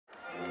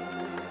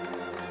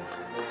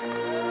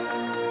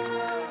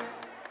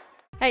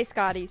Hey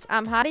Scotties,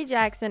 I'm Heidi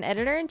Jackson,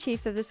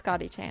 Editor-in-Chief of the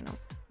Scottie channel.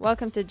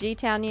 Welcome to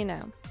G-Town You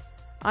Know.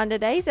 On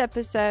today's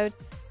episode,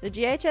 the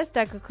GHS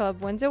Deca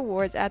Club wins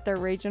awards at their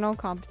regional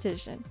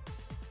competition.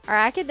 Our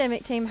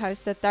academic team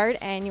hosts the 3rd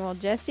annual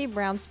Jessie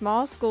Brown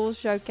Small Schools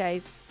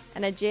Showcase,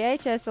 and a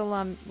GHS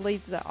alum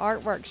leads the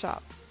art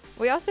workshop.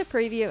 We also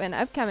preview an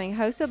upcoming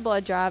HOSA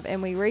blood drive,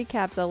 and we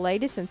recap the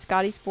latest in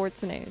Scottie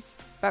sports news.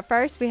 But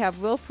first, we have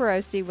Will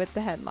Perosi with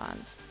the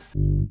headlines.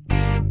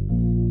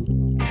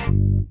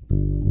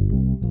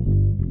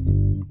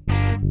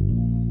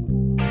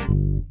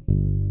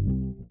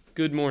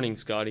 Good morning,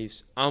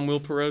 Scotties. I'm Will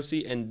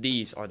Perosi, and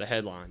these are the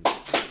headlines.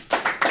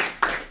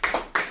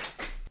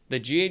 The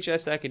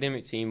GHS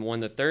academic team won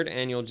the 3rd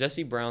annual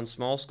Jessie Brown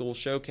Small School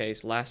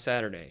Showcase last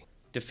Saturday,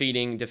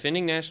 defeating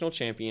defending national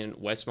champion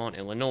Westmont,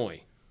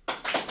 Illinois.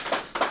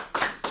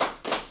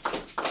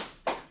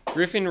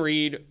 Griffin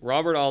Reed,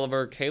 Robert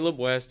Oliver, Caleb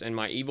West, and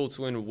my evil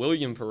twin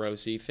William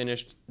Perosi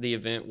finished the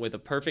event with a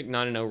perfect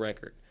 9-0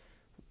 record.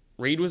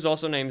 Reed was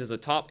also named as the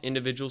top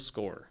individual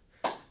scorer.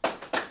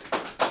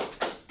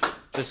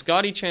 The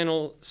Scottie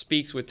channel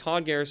speaks with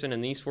Todd Garrison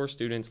and these 4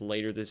 students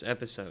later this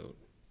episode.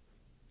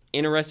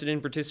 Interested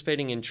in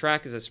participating in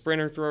track as a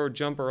sprinter, thrower,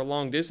 jumper, or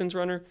long distance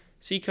runner?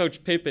 See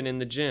Coach Pippin in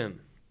the gym.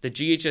 The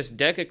GHS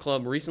Deca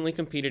Club recently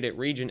competed at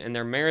Region, and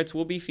their merits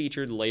will be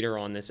featured later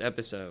on this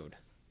episode.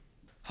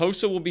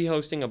 HOSA will be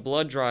hosting a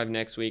blood drive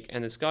next week,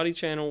 and the Scottie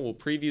channel will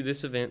preview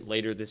this event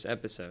later this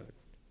episode.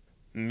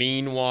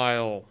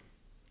 Meanwhile,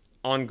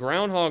 on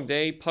Groundhog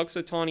Day,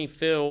 Puxatawny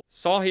Phil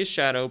saw his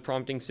shadow,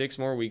 prompting 6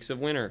 more weeks of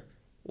winter.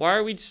 Why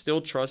are we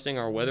still trusting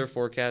our weather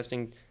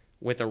forecasting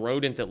with a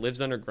rodent that lives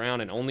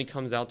underground and only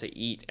comes out to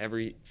eat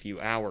every few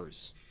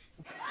hours?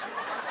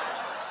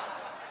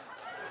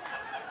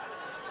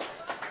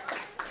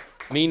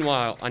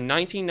 Meanwhile, a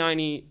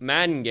 1990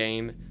 Madden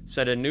game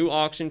set a new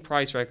auction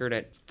price record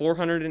at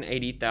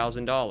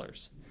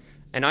 $480,000,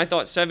 and I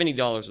thought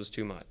 $70 was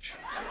too much.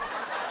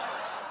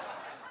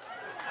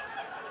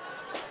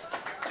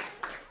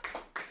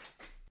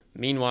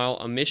 Meanwhile,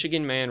 a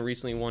Michigan man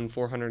recently won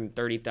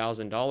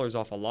 $430,000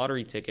 off a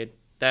lottery ticket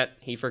that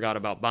he forgot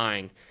about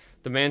buying.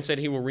 The man said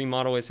he will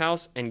remodel his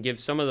house and give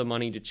some of the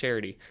money to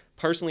charity.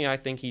 Personally, I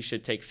think he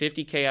should take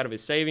 $50,000 out of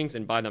his savings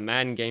and buy the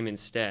Madden game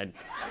instead.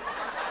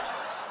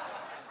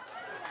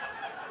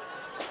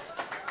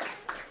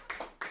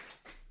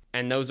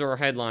 And those are our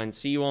headlines.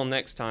 See you all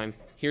next time.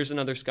 Here's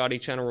another Scottie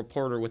Channel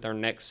reporter with our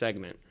next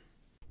segment.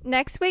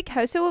 Next week,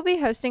 HOSA will be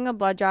hosting a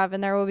blood drive,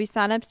 and there will be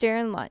sign-ups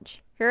during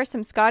lunch. Here are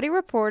some Scottie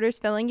reporters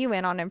filling you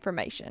in on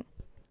information.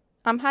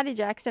 I'm Heidi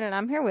Jackson, and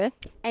I'm here with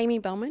Amy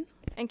Bowman.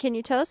 And can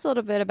you tell us a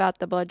little bit about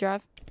the blood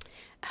drive?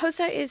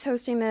 HOSA is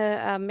hosting the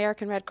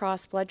American Red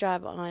Cross blood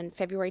drive on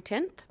February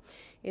 10th.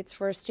 It's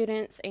for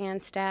students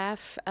and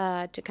staff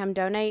to come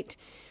donate.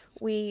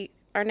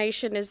 Our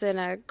nation is in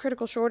a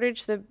critical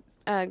shortage, the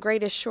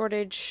greatest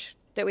shortage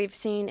that we've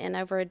seen in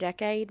over a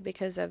decade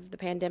because of the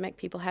pandemic.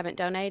 People haven't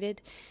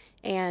donated,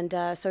 and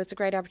so it's a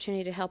great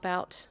opportunity to help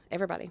out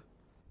everybody.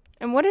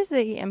 And what is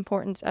the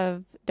importance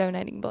of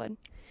donating blood?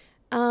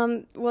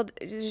 Well,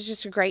 it's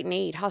just a great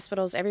need.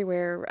 Hospitals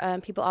everywhere,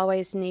 people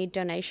always need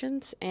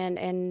donations,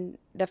 and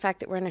the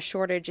fact that we're in a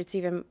shortage, it's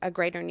even a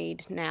greater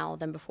need now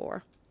than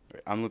before.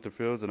 I'm Luther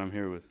Fields, and I'm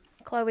here with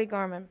Chloe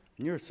Garman.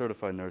 You're a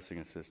certified nursing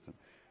assistant.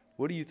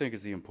 What do you think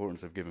is the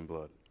importance of giving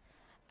blood?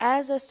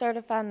 As a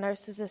certified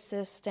nurse's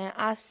assistant,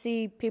 I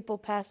see people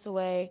pass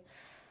away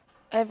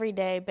every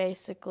day,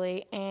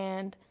 basically,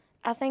 and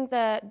I think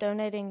that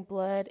donating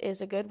blood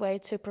is a good way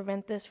to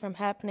prevent this from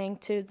happening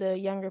to the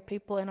younger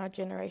people in our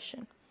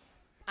generation.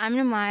 I'm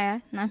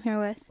Namaya, and I'm here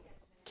with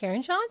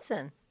Karen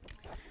Johnson.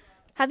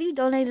 Have you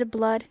donated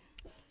blood?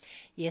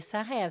 Yes,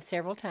 I have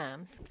several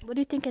times. What do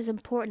you think is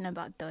important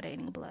about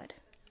donating blood?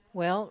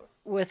 Well,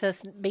 with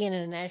us being in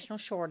a national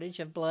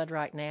shortage of blood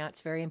right now, it's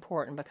very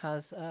important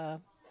because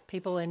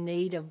people in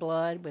need of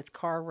blood with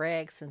car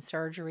wrecks and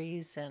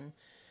surgeries, and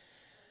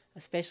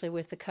especially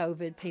with the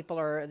COVID,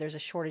 there's a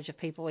shortage of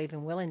people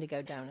even willing to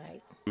go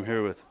donate. I'm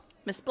here with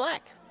Miss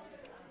Black.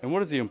 And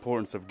what is the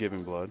importance of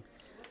giving blood?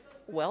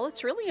 Well,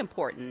 it's really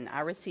important. I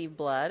received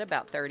blood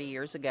about 30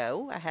 years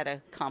ago. I had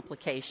a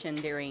complication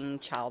during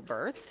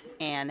childbirth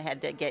and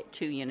had to get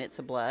 2 units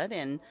of blood,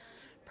 and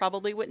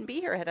probably wouldn't be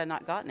here had I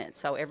not gotten it.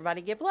 So everybody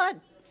get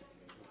blood.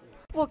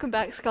 Welcome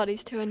back,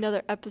 Scotties, to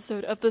another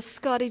episode of the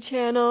Scottie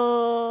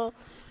channel.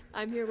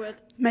 I'm here with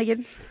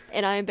Megan.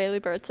 And I am Bailey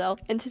Birdsell.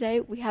 And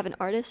today we have an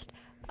artist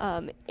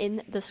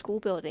in the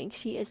school building.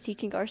 She is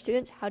teaching our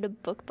students how to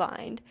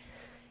bookbind.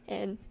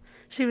 And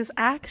she was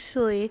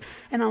actually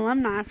an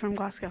alumni from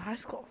Glasgow High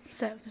School.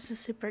 So this is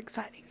super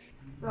exciting.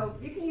 So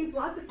you can use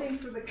lots of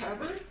things for the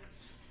cover.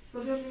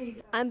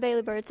 I'm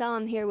Bailey Birdsell.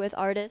 I'm here with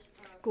artist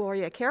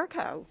Gloria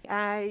Carrico.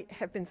 I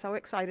have been so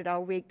excited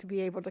all week to be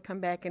able to come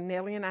back, and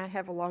Nellie and I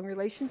have a long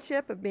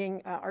relationship of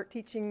being art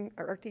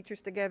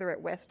teachers together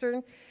at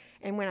Western.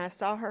 And when I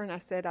saw her and I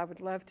said I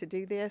would love to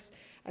do this,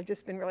 I've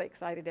just been really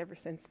excited ever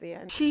since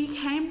then. She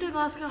came to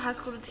Glasgow High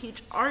School to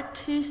teach Art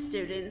 2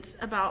 students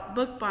about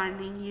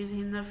bookbinding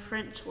using the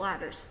French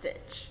ladder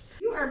stitch.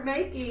 You you are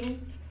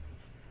making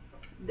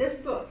this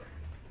book.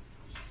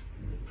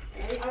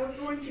 Okay, I was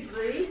going to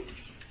Greece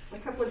a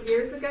couple of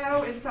years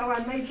ago, and so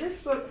I made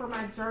this book for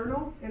my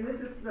journal, and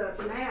this is the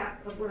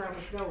map of where I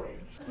was going.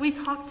 We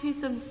talked to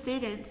some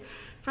students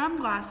from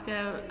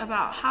Glasgow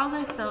about how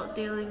they felt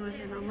dealing with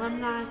an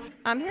alumni.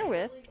 I'm here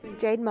with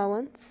Jade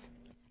Mullins.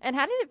 And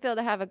how did it feel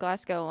to have a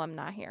Glasgow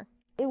alumni here?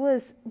 It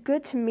was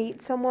good to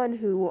meet someone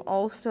who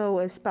also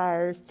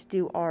aspires to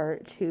do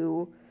art,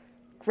 who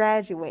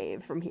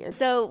graduated from here.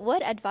 So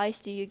what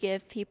advice do you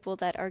give people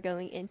that are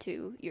going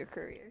into your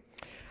career?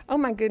 Oh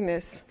my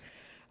goodness.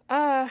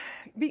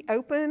 Be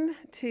open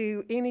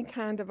to any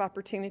kind of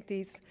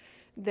opportunities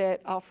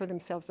that offer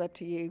themselves up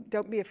to you.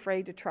 Don't be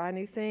afraid to try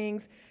new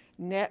things.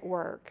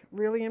 Network.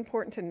 Really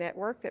important to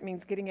network. That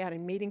means getting out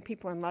and meeting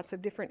people in lots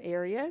of different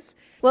areas.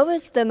 What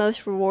was the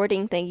most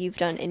rewarding thing you've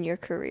done in your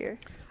career?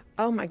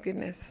 Oh my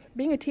goodness.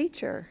 Being a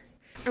teacher.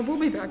 And we'll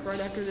be back right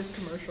after this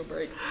commercial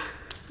break.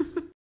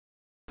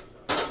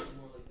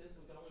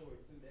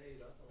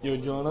 Yo,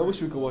 John, I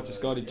wish we could watch the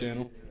Scottie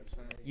channel.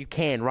 You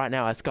can right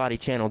now at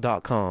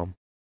ScottieChannel.com.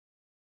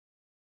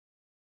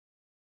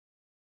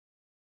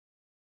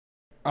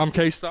 I'm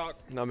K-Stock.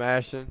 And I'm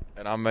Ashton.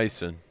 And I'm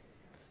Mason.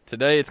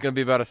 Today it's going to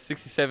be about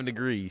 67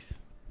 degrees.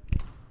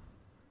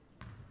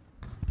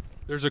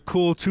 There's a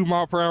cool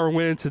 2-mile-per-hour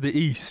wind to the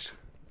east.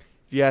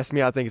 If you ask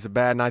me, I think it's a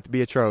bad night to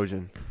be a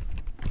Trojan.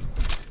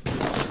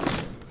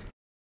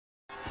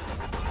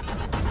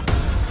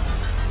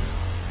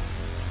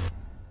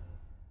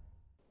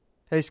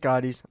 Hey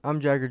Scotties, I'm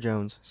Jagger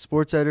Jones,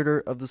 sports editor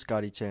of the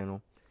Scottie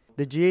Channel.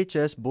 The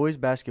GHS boys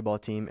basketball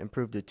team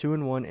improved to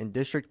 2-1 in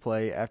district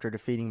play after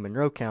defeating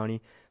Monroe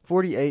County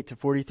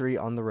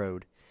 48-43 on the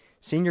road.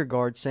 Senior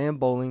guard Sam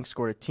Bowling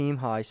scored a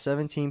team-high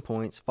 17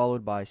 points,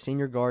 followed by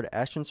senior guard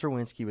Ashton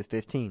Serwinski with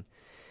 15.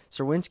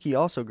 Serwinski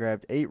also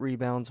grabbed 8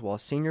 rebounds, while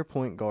senior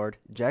point guard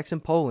Jackson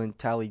Poland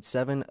tallied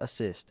 7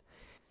 assists.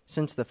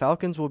 Since the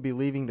Falcons will be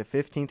leaving the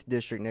 15th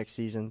district next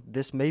season,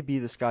 this may be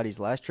the Scotties'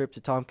 last trip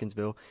to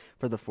Tompkinsville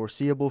for the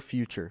foreseeable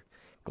future.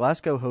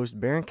 Glasgow hosts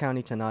Barron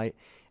County tonight,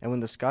 and when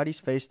the Scotties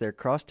faced their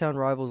crosstown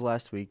rivals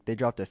last week, they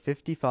dropped a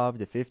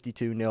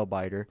 55-52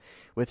 nail-biter,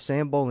 with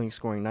Sam Bowling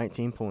scoring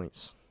 19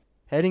 points.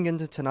 Heading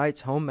into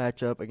tonight's home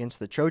matchup against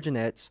the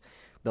Trojanettes,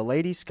 the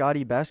ladies'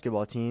 Scottie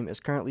basketball team is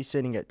currently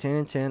sitting at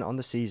 10-10 on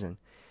the season.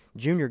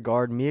 Junior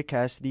guard Mia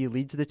Cassidy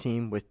leads the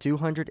team with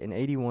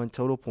 281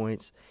 total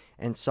points,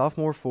 and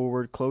sophomore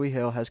forward Chloe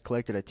Hill has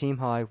collected a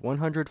team-high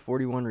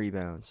 141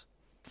 rebounds.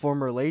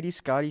 Former Lady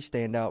Scottie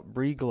standout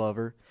Bree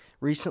Glover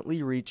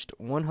recently reached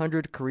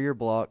 100 career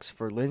blocks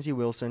for Lindsey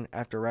Wilson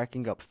after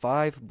racking up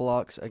 5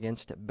 blocks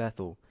against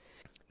Bethel.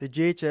 The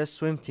GHS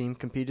swim team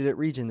competed at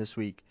Region this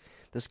week.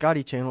 The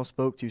Scottie Channel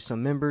spoke to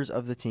some members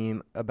of the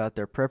team about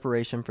their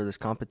preparation for this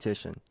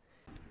competition.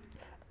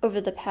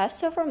 Over the past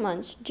several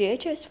months,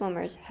 GHS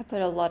swimmers have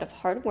put a lot of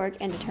hard work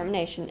and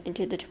determination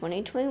into the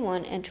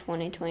 2021 and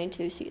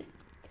 2022 season.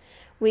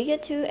 We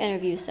get to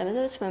interview some of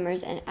those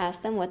swimmers and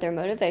ask them what their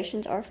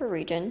motivations are for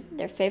Region,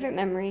 their favorite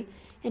memory,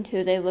 and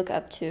who they look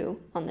up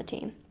to on the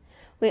team.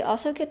 We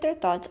also get their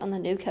thoughts on the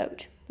new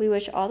coach. We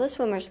wish all the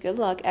swimmers good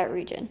luck at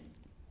Region.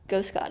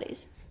 Go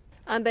Scotties.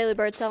 I'm Bailey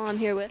Birdsell. I'm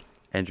here with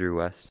Andrew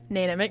West,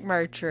 Nina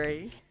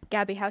McMurtry,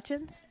 Gabby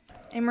Hutchins,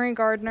 Emery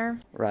Gardner,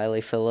 Riley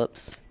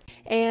Phillips.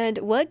 And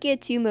what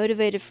gets you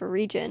motivated for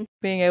Region?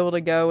 Being able to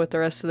go with the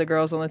rest of the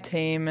girls on the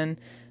team and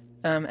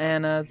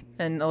Anna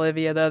and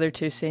Olivia, the other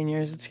 2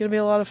 seniors. It's going to be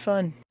a lot of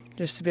fun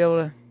just to be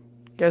able to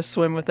go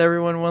swim with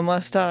everyone one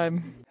last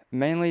time.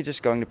 Mainly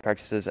just going to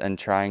practices and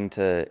trying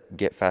to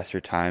get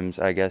faster times,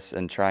 I guess,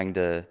 and trying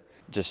to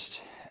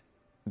just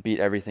beat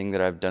everything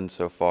that I've done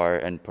so far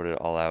and put it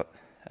all out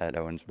at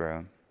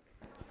Owensboro.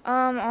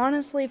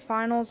 Honestly,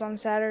 finals on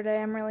Saturday.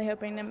 I'm really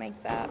hoping to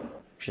make that.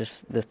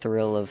 Just the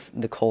thrill of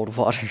the cold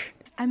water.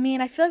 I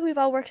mean, I feel like we've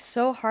all worked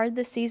so hard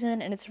this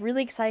season, and it's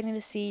really exciting to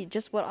see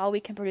just what all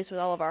we can produce with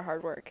all of our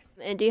hard work.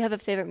 And do you have a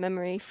favorite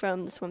memory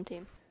from the swim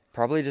team?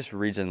 Probably just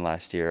Region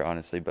last year,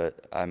 honestly,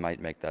 but I might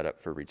make that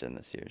up for Region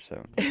this year.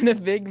 So in a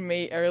big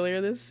meet earlier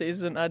this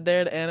season, I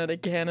dared Anna to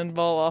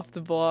cannonball off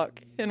the block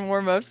in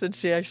warm-ups, and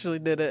she actually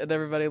did it, and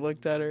everybody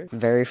looked at her.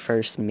 Very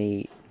first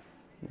meet,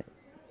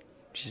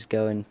 just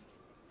going,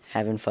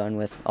 having fun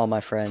with all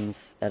my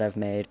friends that I've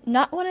made.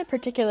 Not one in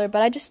particular,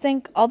 but I just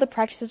think all the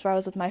practices where I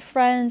was with my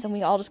friends and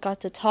we all just got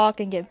to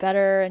talk and get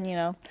better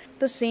and,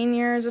 The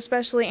seniors,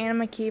 especially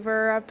Anna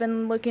McKeever, I've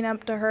been looking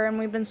up to her and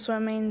we've been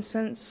swimming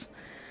since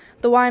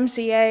the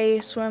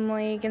YMCA swim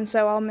league, and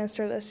so I'll miss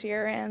her this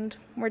year, and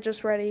we're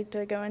just ready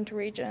to go into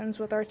regions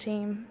with our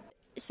team.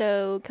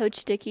 So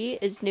Coach Dickey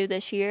is new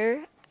this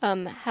year.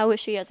 How is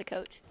she as a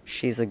coach?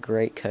 She's a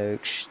great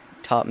coach,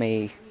 taught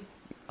me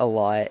a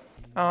lot.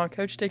 Oh,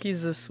 Coach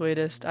Dickey's the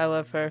sweetest. I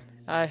love her.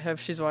 I hope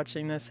she's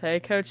watching this. Hey,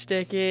 Coach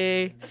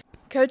Dickey.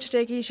 Coach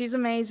Dickey, she's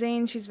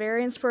amazing. She's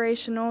very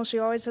inspirational. She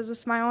always has a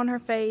smile on her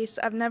face.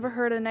 I've never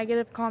heard a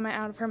negative comment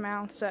out of her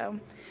mouth, so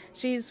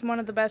she's one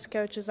of the best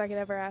coaches I could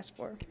ever ask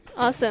for.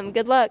 Awesome.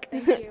 Good luck.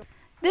 Thank you.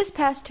 This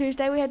past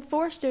Tuesday, we had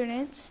 4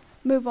 students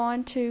move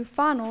on to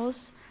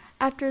finals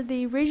after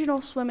the regional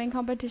swimming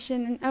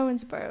competition in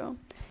Owensboro.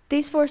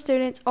 These 4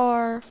 students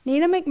are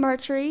Nina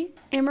McMurtry,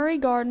 Emery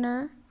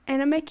Gardner,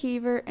 Anna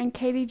McKeever, and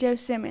Katie Jo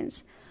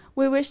Simmons.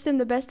 We wish them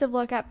the best of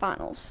luck at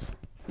finals.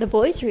 The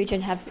boys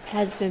region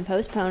has been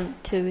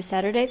postponed to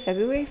Saturday,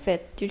 February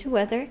 5th due to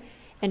weather,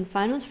 and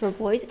finals for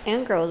boys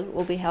and girls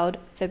will be held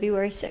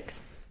February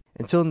 6th.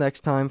 Until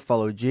next time,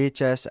 follow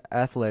GHS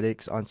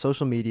Athletics on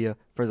social media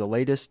for the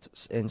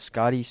latest in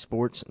Scottie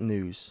sports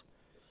news.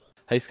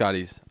 Hey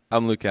Scotties,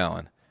 I'm Luke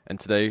Allen, and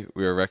today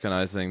we are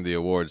recognizing the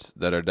awards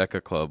that our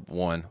Deca Club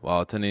won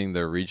while attending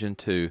their Region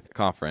 2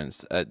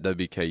 conference at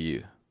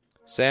WKU.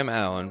 Sam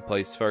Allen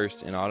placed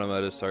first in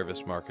automotive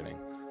service marketing.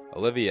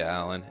 Olivia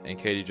Allen and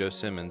Katie Jo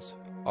Simmons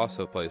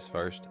also placed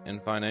first in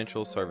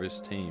financial service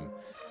team.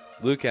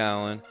 Luke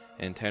Allen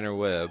and Tanner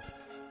Webb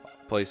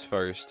placed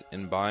first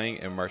in buying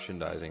and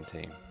merchandising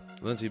team.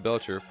 Lindsay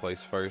Belcher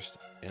placed first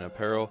in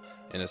apparel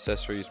and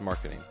accessories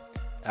marketing.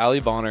 Allie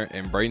Bonner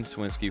and Braden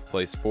Swinski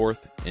placed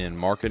fourth in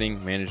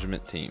marketing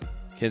management team.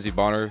 Kenzie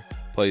Bonner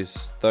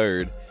placed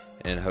third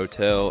in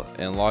hotel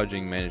and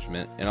lodging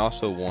management and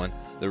also won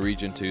the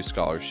Region 2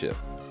 scholarship.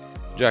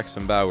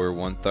 Jackson Bauer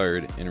won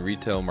third in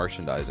retail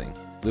merchandising.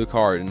 Luke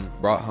Harden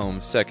brought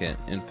home second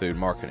in food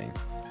marketing.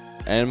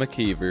 Anna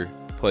McKeever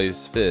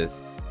placed fifth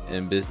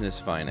in business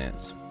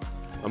finance.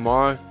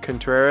 Amara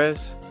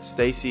Contreras,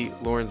 Stacy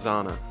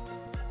Lorenzana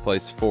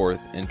placed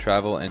fourth in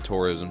travel and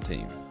tourism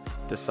team.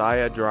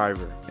 Desaya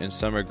Driver and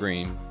Summer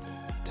Green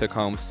took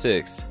home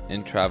sixth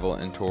in travel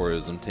and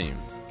tourism team.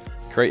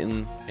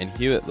 Creighton and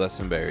Hewitt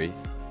Lessenberry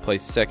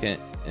placed second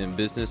in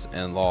business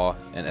and law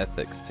and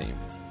ethics team.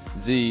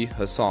 Z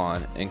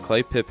Hassan and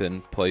Clay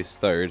Pippin placed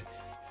third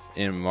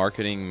in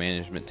marketing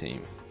management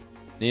team.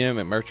 Nina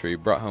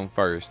McMurtry brought home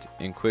first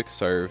in quick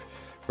serve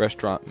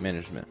restaurant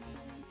management.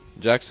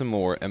 Jackson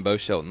Moore and Bo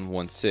Shelton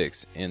won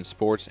sixth in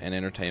sports and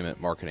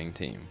entertainment marketing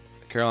team.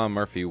 Caroline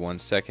Murphy won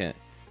second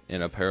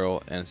in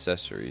apparel and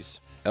accessories.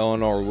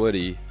 Eleanor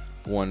Woody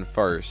won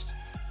first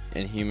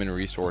in human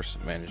resource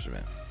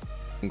management.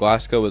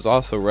 Glasgow was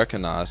also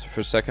recognized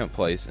for second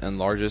place and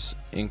largest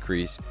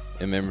increase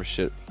in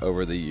membership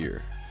over the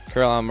year.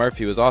 Caroline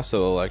Murphy was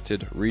also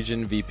elected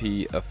Region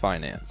VP of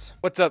Finance.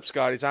 What's up,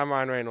 Scotties? I'm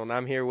Ryan Randall, and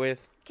I'm here with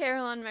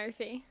Caroline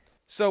Murphy.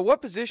 So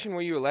what position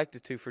were you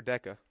elected to for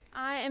DECA?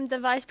 I am the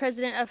Vice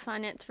President of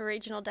Finance for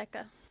Regional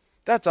DECA.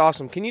 That's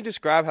awesome. Can you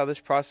describe how this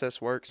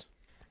process works?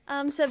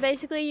 So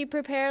basically you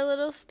prepare a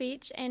little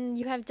speech and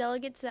you have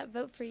delegates that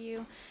vote for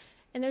you.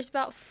 And there's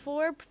about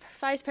 4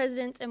 vice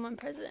presidents and 1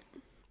 president.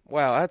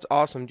 Wow, that's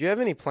awesome. Do you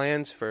have any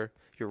plans for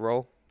your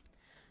role?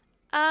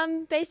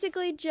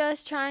 Basically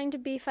just trying to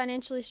be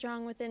financially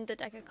strong within the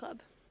DECA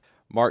Club.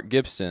 Mark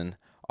Gibson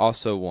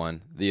also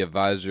won the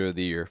Advisor of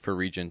the Year for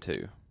Region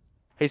 2.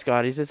 Hey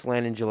Scotties, it's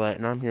Landon Gillette,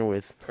 and I'm here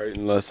with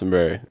Peyton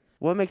Lessenberry.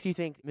 What makes you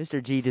think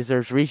Mr. G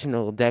deserves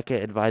Regional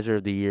DECA Advisor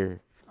of the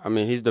Year? I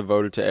mean, he's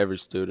devoted to every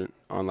student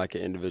on like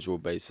an individual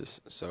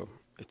basis, so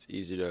it's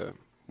easy to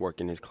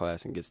work in his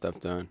class and get stuff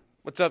done.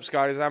 What's up,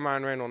 Scotties? I'm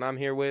Ryan Randall, and I'm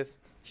here with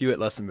Hewitt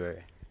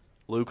Lessenberry.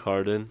 Luke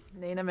Harden.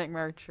 Nina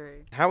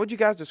McMurtry. How would you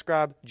guys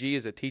describe G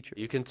as a teacher?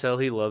 You can tell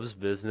he loves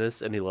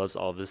business and he loves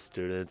all of his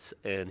students,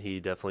 and he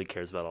definitely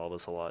cares about all of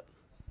us a lot.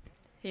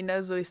 He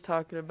knows what he's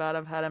talking about.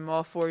 I've had him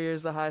all 4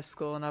 years of high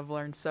school, and I've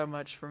learned so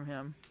much from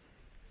him.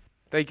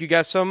 Thank you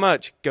guys so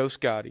much. Go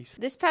Scotties.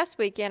 This past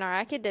weekend, our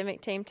academic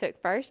team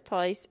took first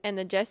place in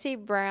the Jessie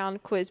Brown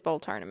Quiz Bowl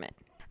tournament.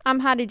 I'm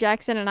Heidi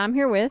Jackson, and I'm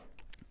here with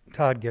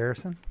Todd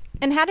Garrison.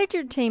 And how did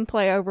your team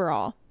play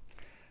overall?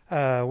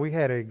 We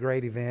had a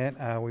great event.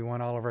 We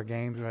won all of our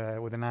games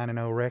with a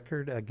 9-0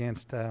 record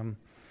against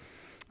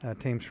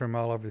teams from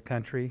all over the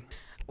country.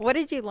 What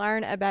did you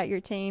learn about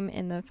your team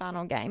in the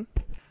final game?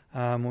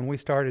 When we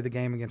started the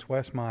game against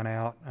Westmont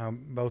out,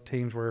 both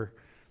teams were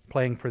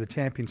playing for the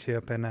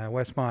championship, and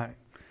Westmont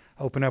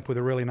opened up with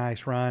a really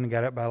nice run and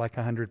got up by like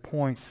 100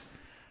 points.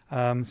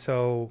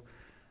 So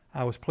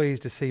I was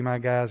pleased to see my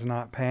guys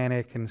not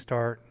panic and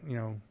start,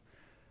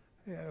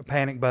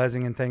 panic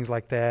buzzing and things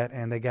like that,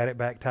 and they got it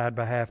back tied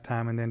by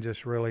halftime and then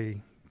just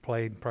really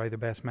played probably the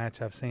best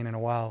match I've seen in a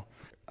while.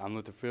 I'm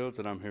Luther Fields,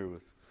 and I'm here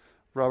with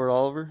Robert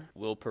Oliver,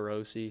 Will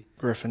Perosi,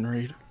 Griffin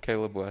Reed,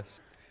 Caleb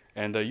West.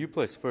 And you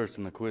placed first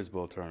in the Quiz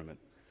Bowl tournament.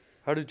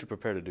 How did you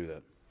prepare to do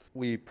that?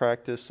 We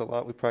practice a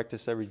lot. We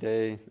practice every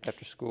day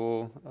after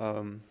school.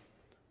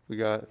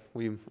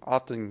 We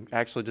often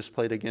actually just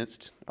played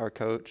against our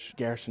coach.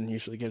 Garrison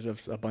usually gives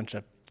us a bunch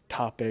of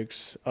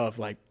topics of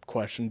like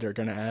questions they're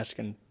going to ask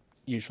and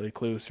usually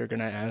clues they're going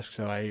to ask.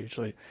 So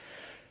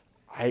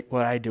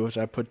what I do is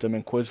I put them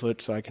in Quizlet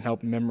so I can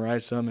help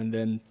memorize them, and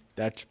then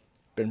that's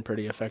been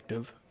pretty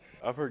effective.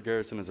 I've heard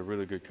Garrison is a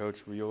really good coach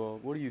for you all.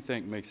 What do you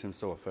think makes him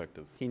so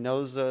effective? He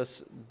knows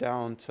us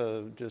down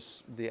to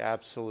just the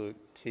absolute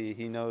T.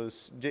 He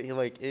knows,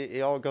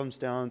 it all comes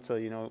down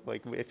to,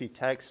 if he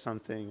texts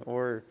something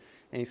or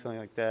anything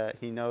like that,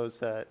 he knows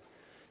that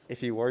if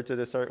he words it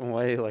a certain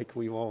way,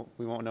 we won't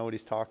know what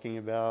he's talking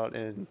about.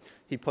 And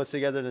he puts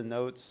together the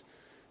notes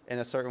in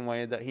a certain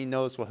way that he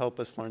knows will help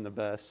us learn the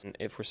best.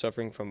 If we're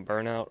suffering from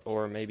burnout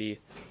or maybe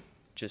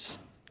just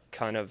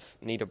kind of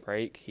need a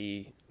break,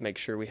 he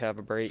makes sure we have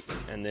a break,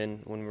 and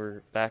then when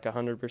we're back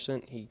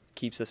 100%, he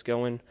keeps us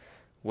going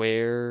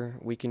where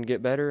we can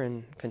get better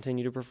and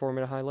continue to perform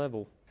at a high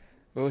level.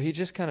 Well, he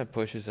just kind of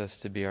pushes us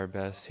to be our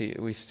best.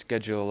 We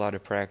schedule a lot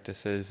of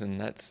practices,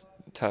 and that's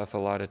tough a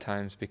lot of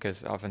times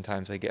because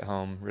oftentimes I get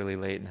home really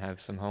late and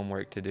have some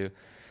homework to do.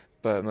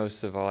 But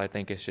most of all, I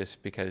think it's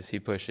just because he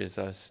pushes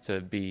us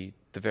to be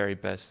the very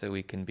best that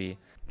we can be.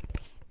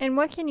 And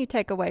what can you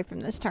take away from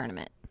this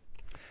tournament?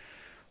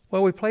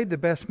 Well, we played the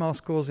best small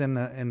schools in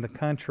the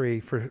country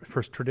for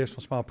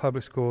traditional small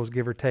public schools,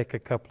 give or take a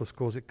couple of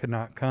schools that could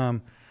not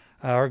come.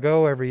 Our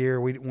goal every year,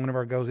 one of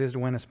our goals is to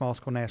win a small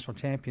school national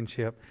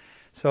championship.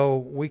 So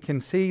we can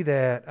see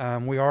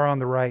that we are on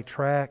the right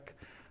track,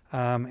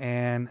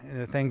 and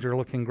things are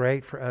looking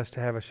great for us to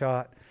have a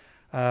shot.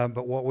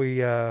 But what we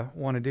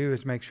want to do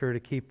is make sure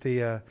to keep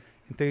the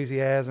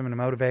enthusiasm and the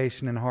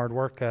motivation and the hard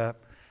work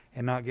up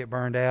and not get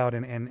burned out,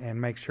 and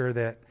make sure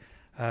that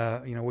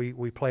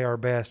we play our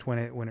best when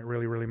it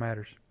really, really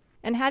matters.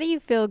 And how do you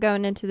feel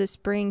going into the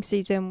spring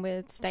season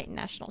with state and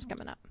nationals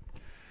coming up?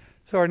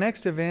 So our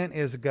next event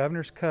is the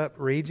Governor's Cup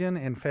Region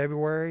in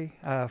February,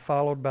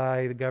 followed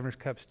by the Governor's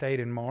Cup State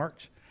in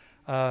March.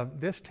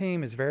 This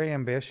team is very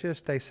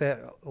ambitious. They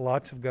set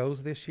lots of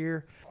goals this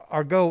year.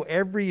 Our goal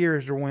every year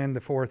is to win the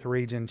 4th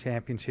Region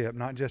Championship,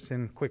 not just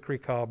in quick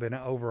recall, but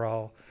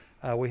overall.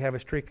 We have a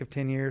streak of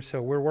 10 years,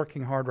 so we're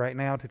working hard right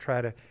now to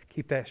try to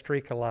keep that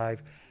streak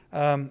alive.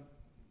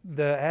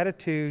 The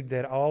attitude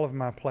that all of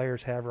my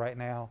players have right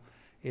now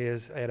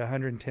is at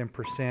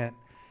 110%.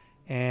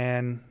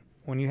 And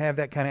when you have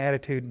that kind of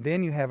attitude,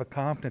 then you have a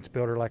confidence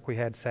builder like we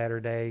had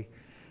Saturday.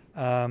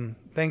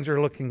 Things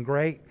are looking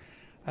great.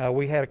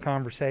 We had a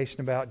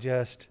conversation about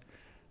just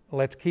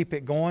let's keep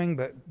it going,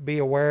 but be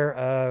aware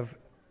of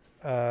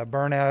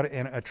burnout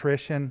and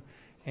attrition,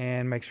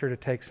 and make sure to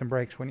take some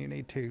breaks when you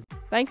need to.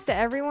 Thanks to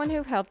everyone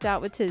who helped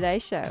out with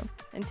today's show.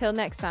 Until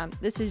next time,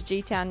 this is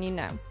G-Town You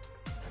Know.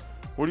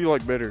 What do you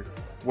like better,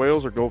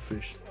 whales or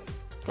goldfish?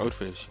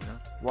 Goldfish,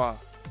 Why?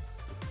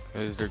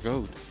 Because they're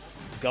gold.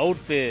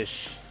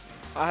 Goldfish.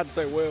 I had to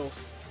say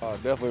whales.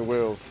 Definitely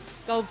whales.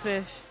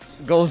 Goldfish.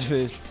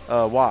 Goldfish.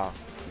 Why?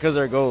 Because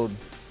they're gold.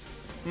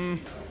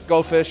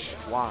 Goldfish.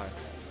 Why?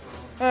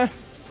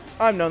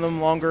 I've known them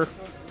longer.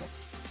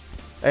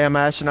 Hey, I'm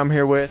Ash, and I'm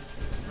here with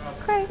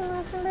Craig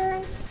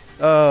Lessenberry.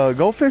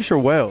 goldfish or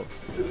whales?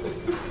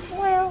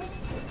 Well.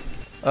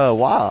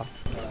 Why?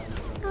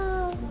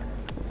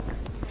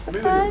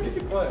 Because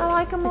I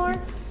like them more.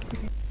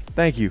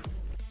 Thank you.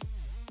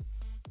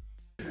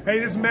 Hey,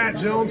 this is Matt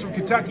Jones from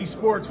Kentucky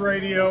Sports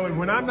Radio, and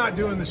when I'm not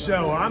doing the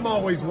show, I'm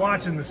always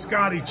watching the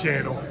Scottie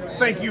channel.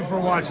 Thank you for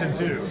watching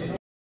too.